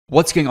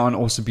What's going on,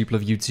 awesome people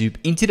of YouTube?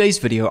 In today's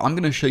video, I'm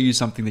going to show you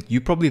something that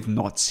you probably have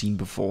not seen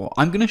before.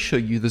 I'm going to show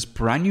you this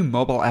brand new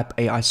mobile app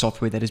AI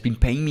software that has been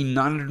paying me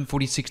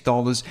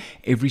 $946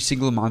 every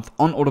single month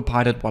on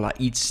autopilot while I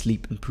eat,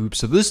 sleep, and poop.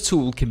 So this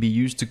tool can be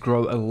used to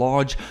grow a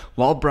large,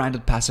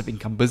 well-branded passive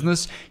income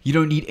business. You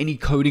don't need any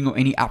coding or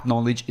any app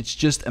knowledge. It's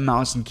just a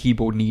mouse and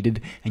keyboard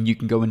needed, and you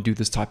can go and do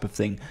this type of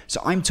thing.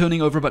 So I'm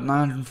turning over about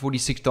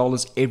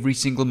 $946 every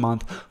single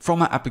month from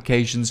my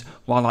applications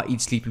while I eat,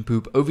 sleep, and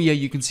poop. Over here,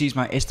 you can see is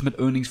my estimate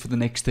earnings for the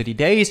next 30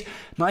 days,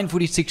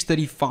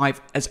 946.35.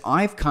 As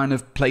I've kind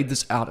of played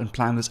this out and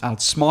planned this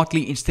out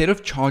smartly, instead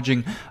of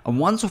charging a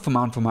once-off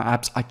amount for my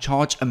apps, I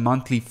charge a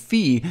monthly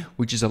fee,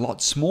 which is a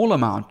lot smaller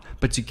amount,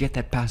 but to get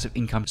that passive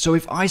income. So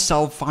if I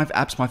sell 5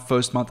 apps my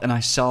first month and I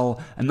sell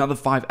another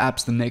 5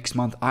 apps the next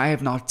month, I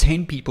have now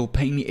 10 people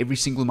paying me every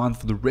single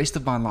month for the rest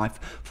of my life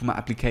for my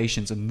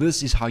applications. And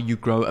this is how you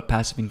grow a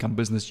passive income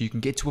business. You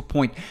can get to a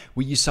point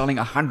where you're selling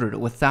 100 or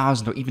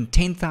 1,000 or even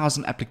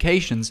 10,000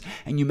 applications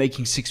and you're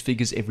making 6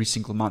 figures every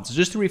single month. So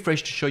just to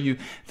refresh, to show you,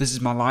 this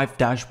is my live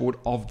dashboard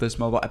of this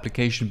mobile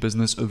application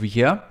business over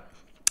here.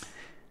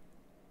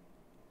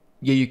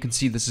 Yeah, you can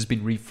see this has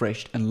been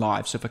refreshed and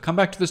live. So if I come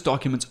back to this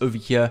document over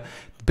here,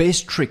 the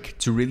best trick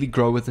to really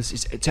grow with this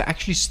is to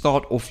actually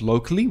start off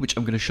locally, which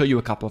I'm going to show you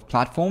a couple of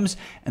platforms,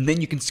 and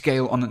then you can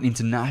scale on an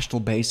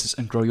international basis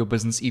and grow your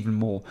business even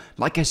more.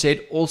 Like I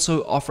said,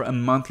 also offer a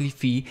monthly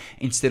fee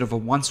instead of a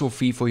once-off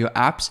fee for your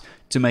apps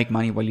to make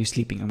money while you're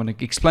sleeping. I'm going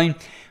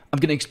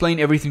to explain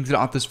everything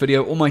throughout this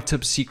video, all my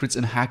tips, secrets,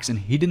 and hacks and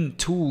hidden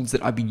tools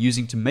that I've been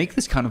using to make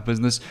this kind of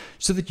business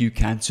so that you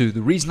can too.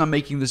 The reason I'm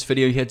making this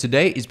video here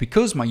today is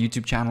because my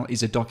YouTube channel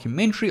is a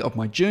documentary of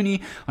my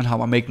journey on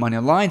how I make money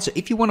online. So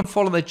if you want to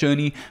follow that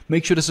journey,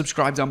 make sure to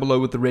subscribe down below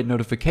with the red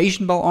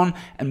notification bell on,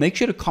 and make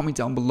sure to comment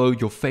down below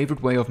your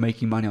favorite way of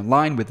making money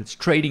online, whether it's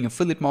trading,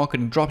 affiliate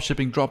marketing, drop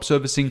shipping, drop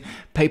servicing,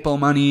 PayPal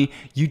money,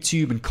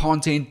 YouTube and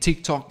content,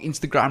 TikTok,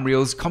 Instagram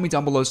Reels. Comment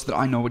down below so that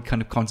I know what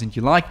kind of content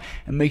you like,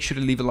 and make sure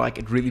to leave a like.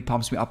 It really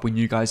pumps me up when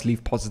you guys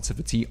leave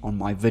positivity on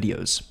my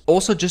videos.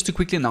 Also, just to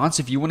quickly announce,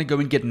 if you want to go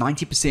and get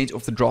 90%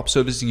 off the Drop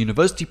Servicing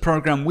University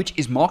program, which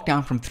is marked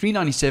down from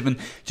 $397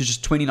 to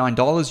just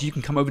 $29, you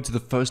can come over to the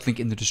first link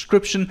in the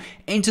description,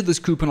 enter this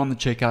coupon on the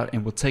checkout,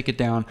 and we'll take it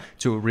down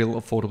to a real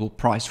affordable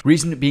price.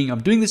 Reason being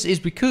I'm doing this is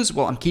because,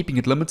 well, I'm keeping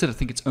it limited. I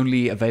think it's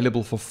only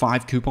available for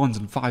 5 coupons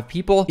and 5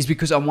 people, is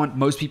because I want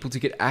most people to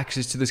get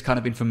access to this kind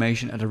of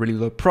information at a really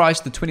low price.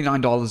 The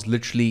 $29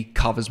 literally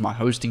covers my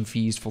hosting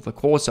fees for the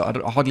course, so I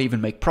hardly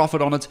even make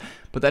profit on it,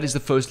 but that is the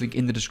first link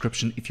in the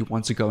description if you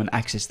want to go and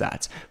access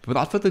that. But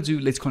without further ado,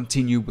 let's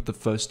continue with the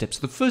first step.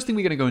 So the first thing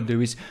we're going to go and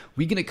do is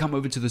we're going to come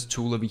over to this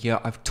tool over here.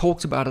 I've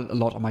talked about it a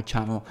lot on my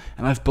channel,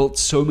 and I've built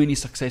so many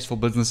successful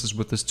businesses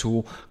with this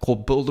tool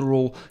called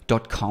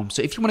builderall.com.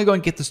 So if you want to go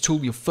and get this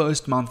tool your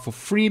first month for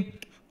free,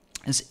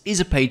 this is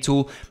a paid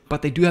tool,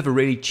 but they do have a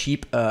really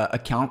cheap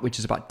account, which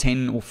is about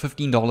 $10 or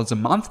 $15 a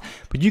month.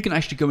 But you can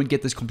actually go and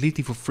get this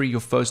completely for free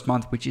your first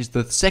month, which is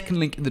the second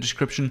link in the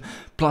description.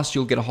 Plus,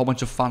 you'll get a whole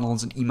bunch of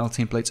funnels and email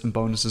templates and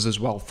bonuses as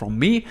well from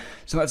me.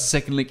 So that's the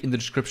second link in the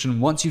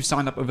description. Once you've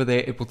signed up over there,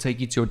 it will take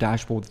you to your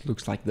dashboard that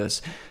looks like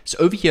this. So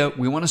over here,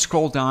 we want to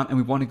scroll down and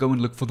we want to go and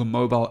look for the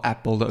mobile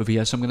app builder over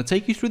here. So I'm going to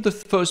take you through the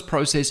first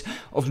process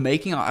of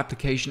making our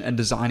application and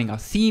designing our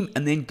theme,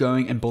 and then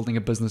going and building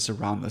a business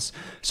around this.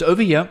 So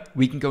over here,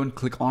 we can go and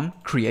click on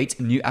create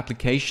a new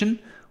application.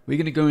 We're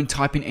going to go and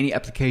type in any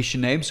application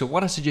name. So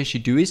what I suggest you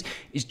do is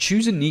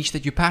choose a niche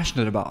that you're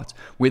passionate about,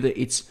 whether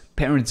it's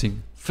parenting,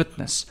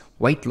 fitness,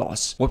 weight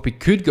loss. What we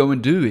could go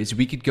and do is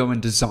we could go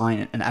and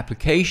design an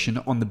application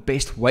on the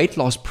best weight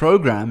loss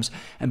programs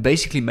and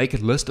basically make a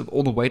list of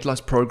all the weight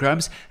loss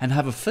programs and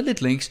have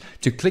affiliate links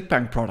to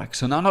ClickBank products.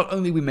 So now not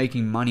only are we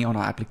making money on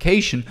our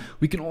application,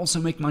 we can also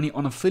make money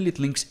on affiliate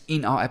links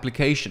in our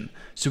application.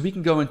 So we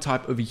can go and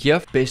type over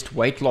here, best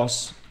weight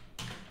loss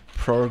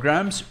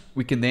programs.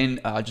 We can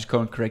then just go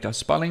and correct our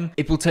spelling.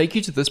 It will take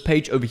you to this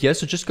page over here.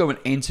 So just go and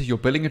enter your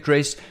billing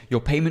address, your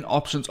payment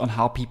options on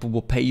how people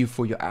will pay you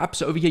for your app.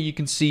 So over here, you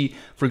can see,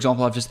 for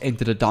example, I've just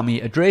entered a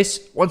dummy address.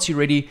 Once you're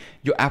ready,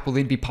 your app will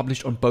then be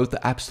published on both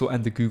the App Store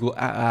and the Google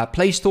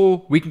Play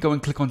Store. We can go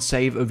and click on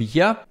save over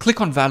here, click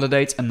on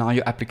validate, and now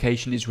your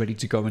application is ready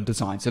to go and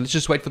design. So let's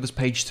just wait for this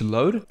page to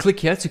load.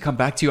 Click here to come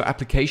back to your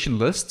application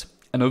list.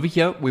 And over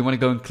here, we want to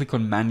go and click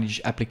on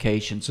manage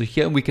application. So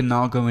here we can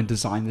now go and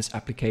design this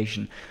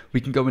application.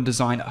 We can go and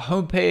design a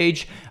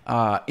homepage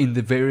in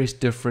the various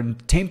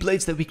different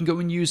templates that we can go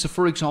and use. So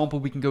for example,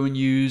 we can go and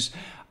use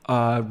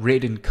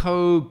Red &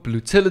 Co,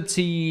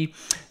 Blutility,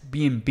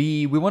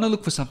 B&B. We want to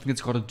look for something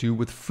that's got to do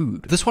with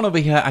food. This one over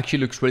here actually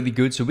looks really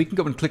good. So we can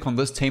go and click on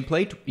this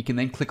template. We can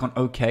then click on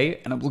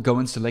OK, and it will go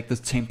and select this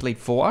template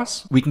for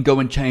us. We can go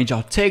and change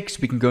our text.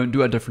 We can go and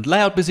do our different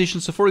layout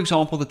positions. So for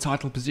example, the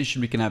title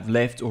position, we can have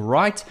left or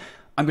right.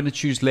 I'm going to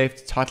choose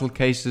left. Title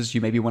cases,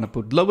 you maybe want to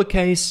put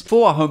lowercase.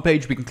 For our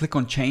homepage, we can click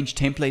on change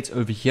templates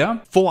over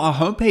here. For our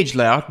homepage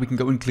layout, we can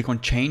go and click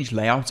on change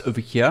layouts over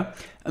here.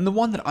 And the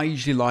one that I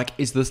usually like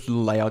is this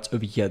little layout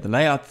over here, the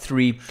layout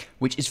 3,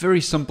 which is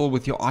very simple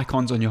with your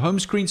icons on your home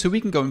screen. So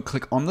we can go and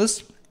click on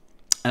this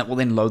and it will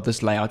then load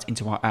this layout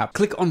into our app.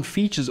 Click on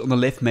features on the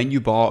left menu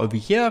bar over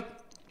here.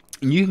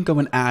 And you can go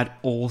and add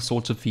all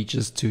sorts of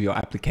features to your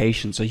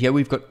application. So here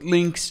we've got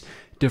links,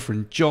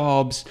 different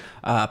jobs,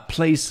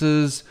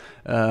 places,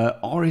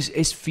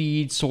 RSS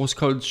feeds, source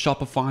codes,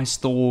 Shopify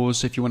stores.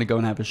 So if you want to go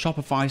and have a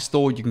Shopify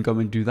store, you can go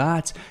and do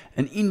that.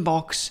 An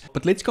inbox.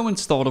 But let's go and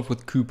start off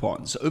with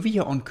coupons. So over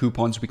here on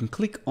coupons, we can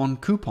click on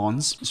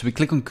coupons. So we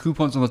click on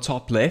coupons on the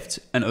top left.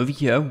 And over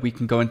here, we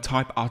can go and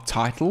type our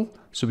title.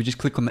 So we just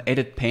click on the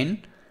edit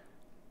pen.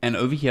 And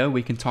over here,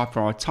 we can type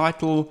for our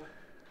title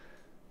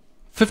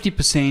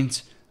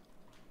 50%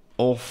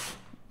 off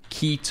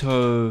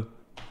keto,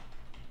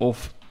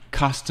 off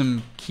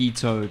custom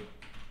keto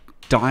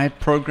diet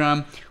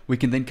program. We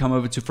can then come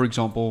over to, for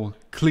example,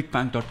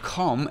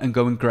 clickbank.com and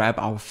go and grab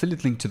our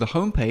affiliate link to the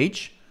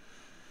homepage.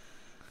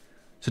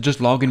 So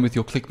just log in with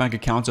your ClickBank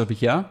account over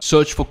here.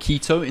 Search for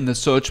keto in the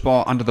search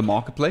bar under the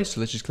marketplace. So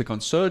let's just click on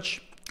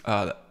search.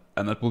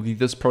 And it will be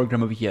this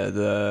program over here,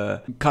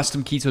 the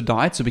custom keto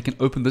diet. So we can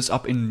open this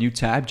up in a new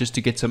tab just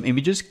to get some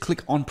images.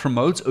 Click on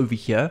promote over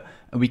here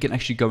and we can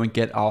actually go and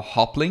get our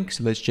hop link.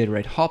 So let's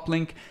generate hop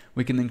link.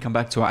 We can then come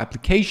back to our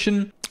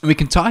application and we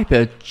can type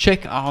it,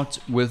 check out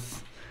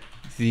with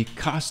the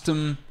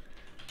custom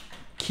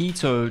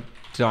keto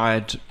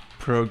diet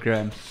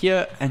program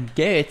here and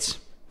get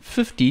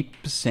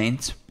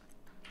 50%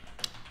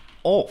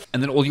 off.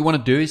 And then all you want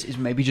to do is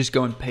maybe just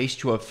go and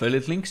paste your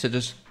affiliate link. So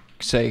just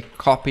say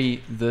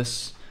copy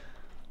this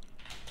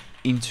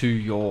into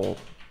your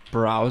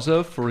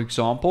browser, for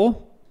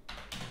example,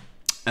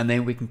 and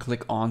then we can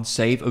click on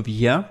save over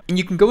here and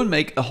you can go and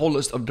make a whole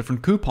list of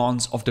different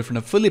coupons of different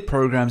affiliate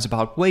programs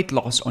about weight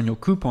loss on your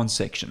coupon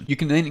section. You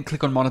can then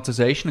click on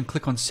monetization and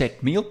click on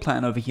set meal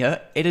plan over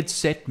here, edit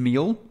set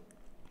meal.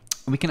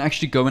 We can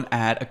actually go and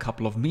add a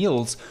couple of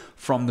meals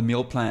from the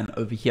meal plan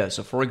over here.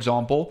 So for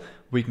example,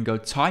 we can go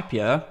type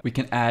here, we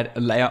can add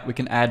a layout, we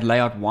can add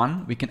layout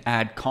 1, we can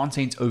add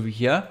content over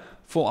here.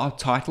 For our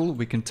title,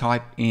 we can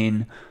type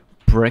in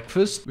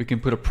breakfast. We can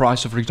put a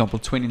price of, for example,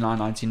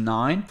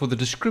 $29.99. For the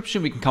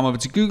description, we can come over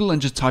to Google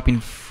and just type in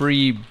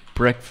free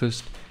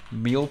breakfast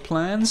meal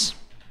plans.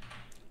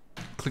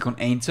 Click on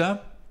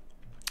enter.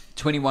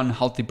 21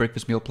 healthy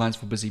breakfast meal plans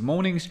for busy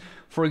mornings.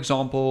 For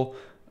example,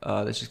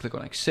 let's just click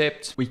on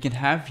accept. We can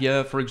have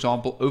here, for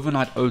example,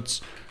 overnight oats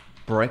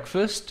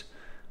breakfast.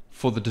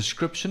 For the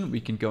description,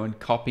 we can go and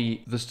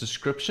copy this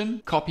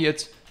description, copy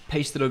it,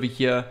 paste it over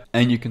here,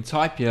 and you can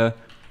type here,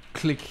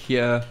 click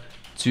here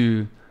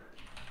to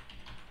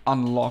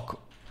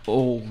unlock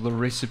all the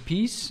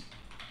recipes.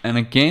 And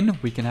again,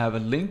 we can have a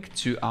link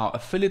to our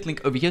affiliate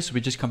link over here. So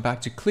we just come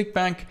back to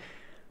ClickBank,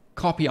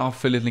 copy our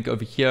affiliate link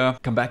over here,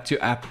 come back to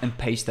app and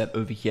paste that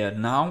over here.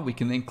 Now we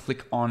can then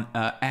click on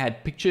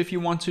add picture if you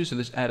want to. So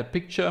let's add a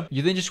picture.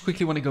 You then just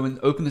quickly want to go and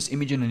open this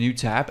image in a new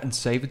tab and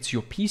save it to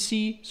your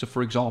PC. So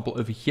for example,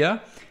 over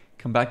here,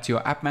 come back to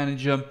your app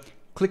manager,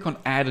 click on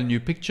add a new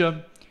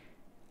picture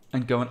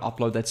and go and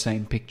upload that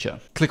same picture.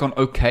 Click on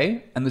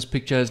OK and this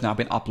picture has now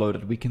been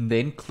uploaded. We can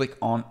then click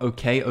on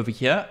OK over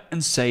here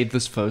and save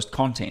this first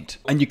content.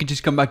 And you can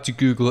just come back to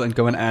Google and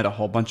go and add a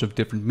whole bunch of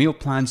different meal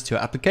plans to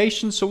your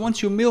application. So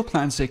once your meal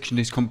plan section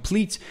is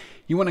complete,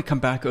 you want to come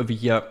back over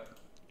here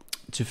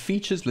to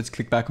features. Let's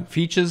click back on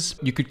features.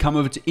 You could come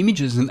over to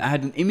images and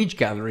add an image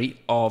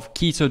gallery of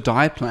keto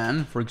diet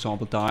plan, for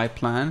example, diet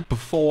plan,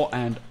 before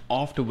and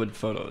afterward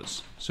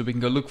photos. So we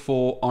can go look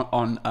for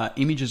on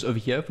images over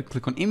here. If we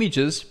click on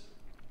images,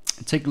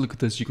 take a look at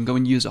this. You can go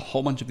and use a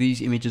whole bunch of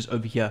these images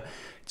over here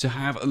to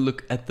have a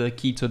look at the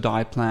keto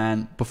diet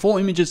plan before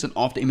images and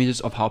after images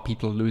of how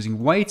people are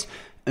losing weight.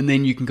 And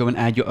then you can go and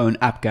add your own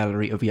app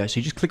gallery over here. So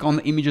you just click on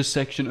the images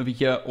section over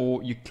here,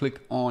 or you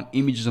click on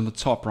images on the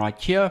top right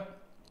here.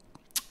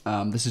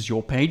 This is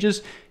your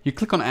pages. You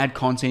click on add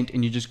content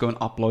and you just go and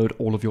upload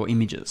all of your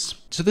images.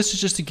 So this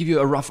is just to give you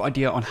a rough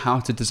idea on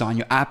how to design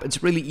your app.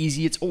 It's really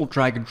easy. It's all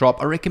drag and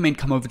drop. I recommend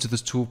come over to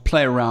this tool,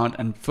 play around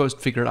and first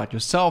figure it out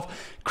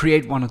yourself,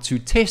 create 1 or 2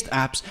 test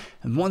apps.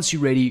 And once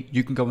you're ready,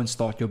 you can go and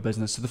start your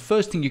business. So the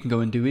first thing you can go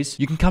and do is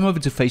you can come over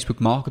to Facebook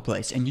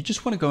Marketplace and you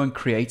just want to go and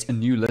create a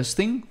new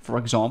listing. For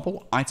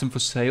example, item for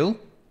sale.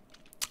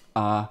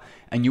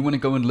 And you want to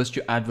go and list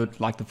your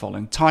advert like the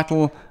following: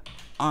 title,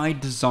 I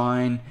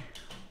design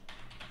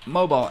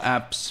mobile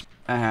apps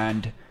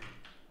and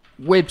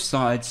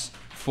websites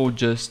for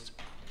just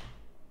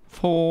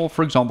for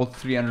example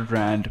 300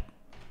 Rand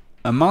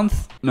a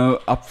month, no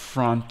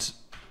upfront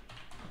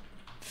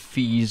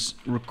fees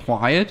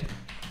required.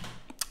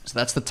 So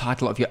that's the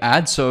title of your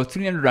ad. So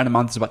 300 Rand a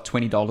month is about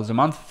 $20 a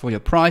month for your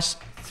price,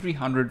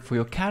 300 for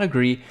your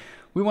category.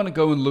 We want to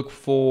go and look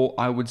for,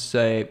 I would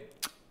say,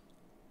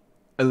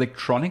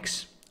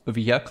 electronics over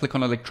here. Click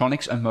on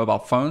electronics and mobile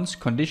phones.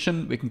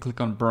 Condition, we can click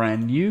on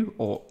brand new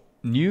or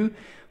new.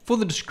 For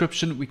the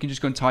description, we can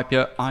just go and type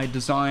here, I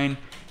design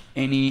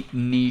any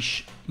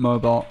niche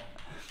mobile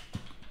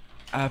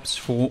apps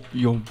for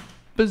your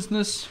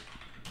business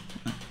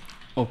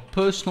or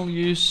personal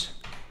use,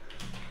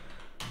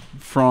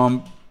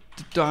 from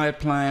diet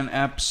plan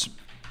apps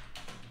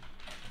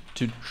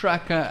to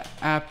tracker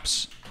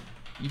apps,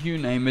 you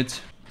name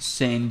it,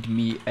 send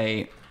me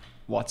a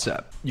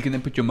WhatsApp. You can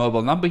then put your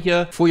mobile number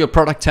here. For your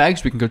product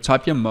tags, we can go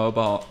type your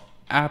mobile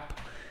app.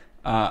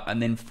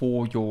 And then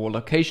for your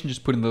location,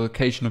 just put in the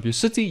location of your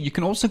city. You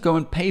can also go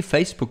and pay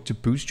Facebook to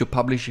boost your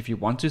publish if you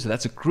want to. So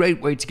that's a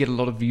great way to get a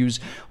lot of views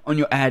on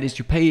your ad, is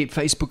you pay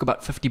Facebook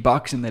about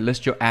 $50 and they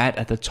list your ad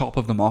at the top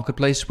of the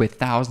marketplace where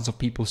thousands of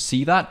people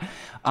see that.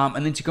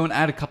 And then to go and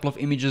add a couple of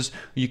images,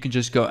 you can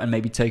just go and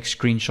maybe take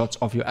screenshots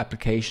of your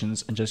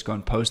applications and just go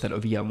and post that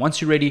over here.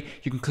 Once you're ready,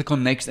 you can click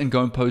on next and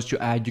go and post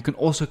your ad. You can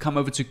also come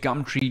over to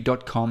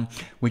Gumtree.com,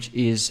 which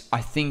is, I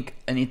think,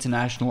 an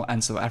international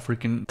and South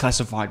African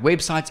classified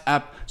websites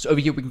app. So over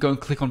here, we can go and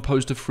click on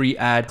post a free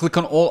ad. Click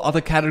on all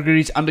other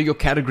categories. Under your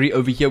category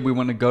over here, we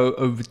want to go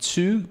over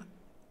to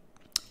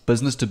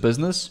business to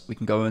business. We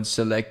can go and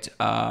select,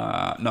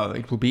 no,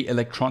 it will be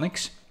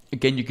electronics.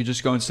 Again, you can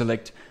just go and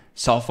select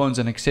cell phones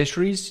and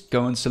accessories.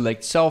 Go and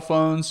select cell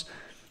phones.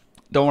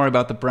 Don't worry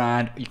about the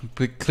brand. You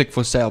can click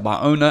for sale by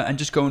owner and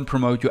just go and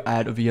promote your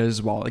ad over here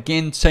as well.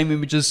 Again, same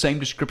images, same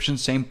description,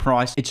 same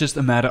price. It's just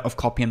a matter of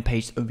copy and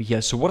paste over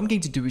here. So what I'm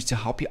going to do is to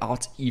help you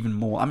out even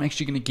more. I'm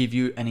actually going to give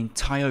you an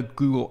entire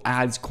Google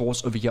Ads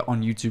course over here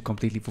on YouTube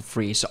completely for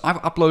free. So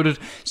I've uploaded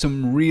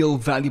some real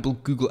valuable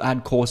Google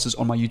Ad courses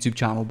on my YouTube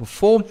channel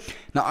before.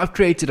 Now I've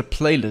created a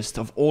playlist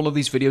of all of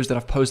these videos that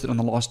I've posted on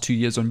the last 2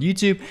 years on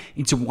YouTube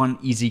into one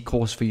easy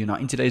course for you. Now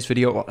in today's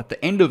video, or at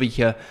the end over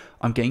here,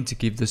 I'm going to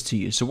give this to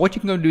you. So what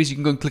you can go and do is you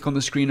can go and click on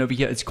the screen over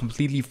here. It's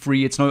completely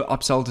free. It's no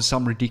upsell to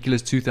some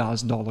ridiculous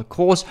 $2,000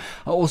 course.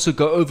 I also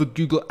go over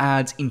Google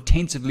Ads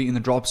intensively in the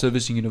Drop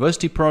Servicing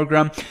University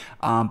program.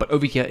 But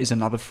over here is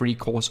another free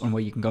course on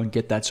where you can go and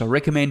get that. So I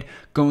recommend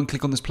go and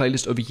click on this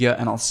playlist over here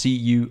and I'll see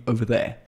you over there.